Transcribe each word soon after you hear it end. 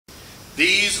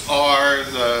These are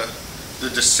the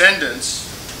descendants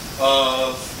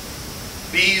of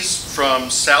bees from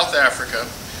South Africa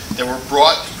that were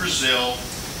brought to Brazil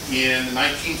in the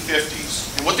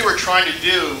 1950s. And what they were trying to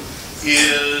do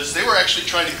is they were actually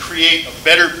trying to create a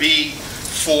better bee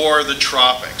for the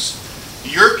tropics. The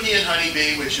European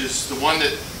honeybee, which is the one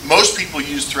that most people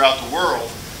use throughout the world,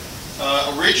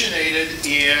 originated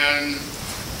in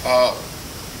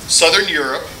Southern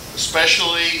Europe,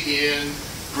 especially in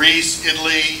Greece,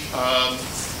 Italy,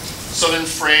 southern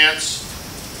France.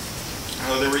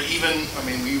 We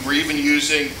were even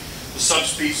using the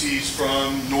subspecies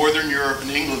from Northern Europe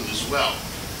and England as well.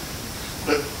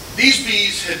 But these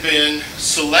bees had been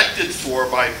selected for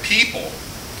by people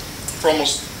for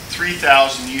almost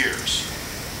 3,000 years.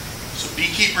 So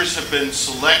beekeepers have been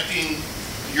selecting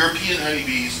European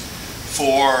honeybees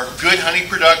for good honey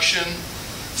production,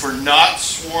 for not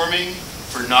swarming,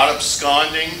 for not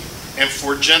absconding, and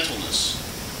for gentleness.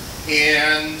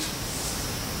 And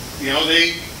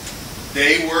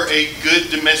they were a good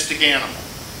domestic animal.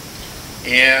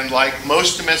 And like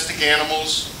most domestic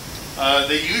animals,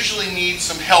 they usually need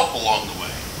some help along the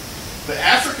way.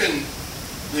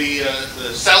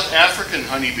 The South African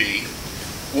honeybee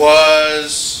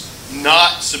was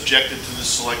not subjected to the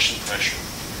selection pressure.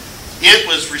 It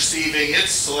was receiving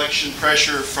its selection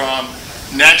pressure from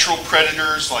natural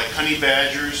predators like honey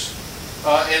badgers,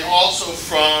 and also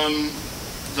from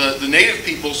the native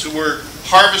peoples who were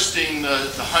harvesting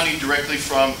the honey directly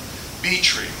from bee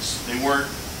trees. They weren't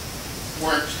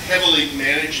heavily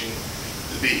managing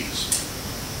the bees.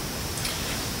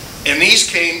 And these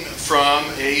came from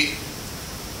a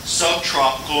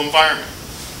subtropical environment.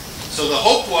 So the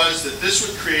hope was that this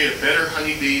would create a better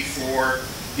honeybee for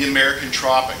the American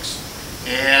tropics.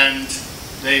 And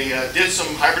they did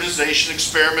some hybridization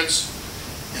experiments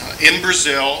in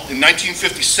Brazil. In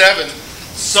 1957,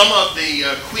 some of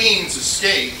the queens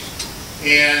escaped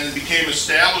and became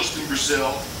established in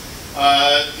Brazil.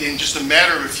 In just a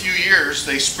matter of a few years,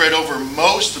 they spread over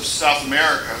most of South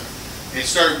America and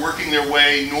started working their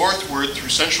way northward through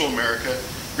Central America,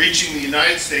 reaching the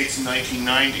United States in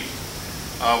 1990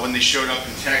 when they showed up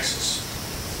in Texas.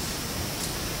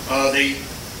 They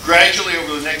gradually,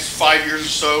 over the next 5 years or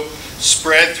so,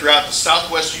 spread throughout the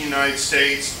southwestern United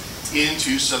States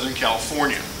into Southern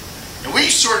California. And we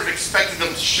sort of expected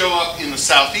them to show up in the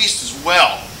southeast as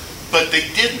well, but they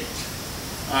didn't.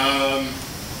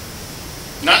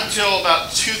 Not until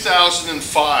about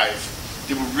 2005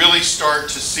 did we really start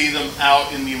to see them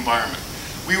out in the environment.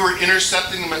 We were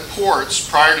intercepting them at ports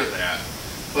prior to that,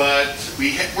 but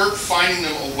we weren't finding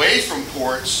them away from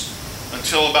ports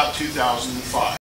until about 2005.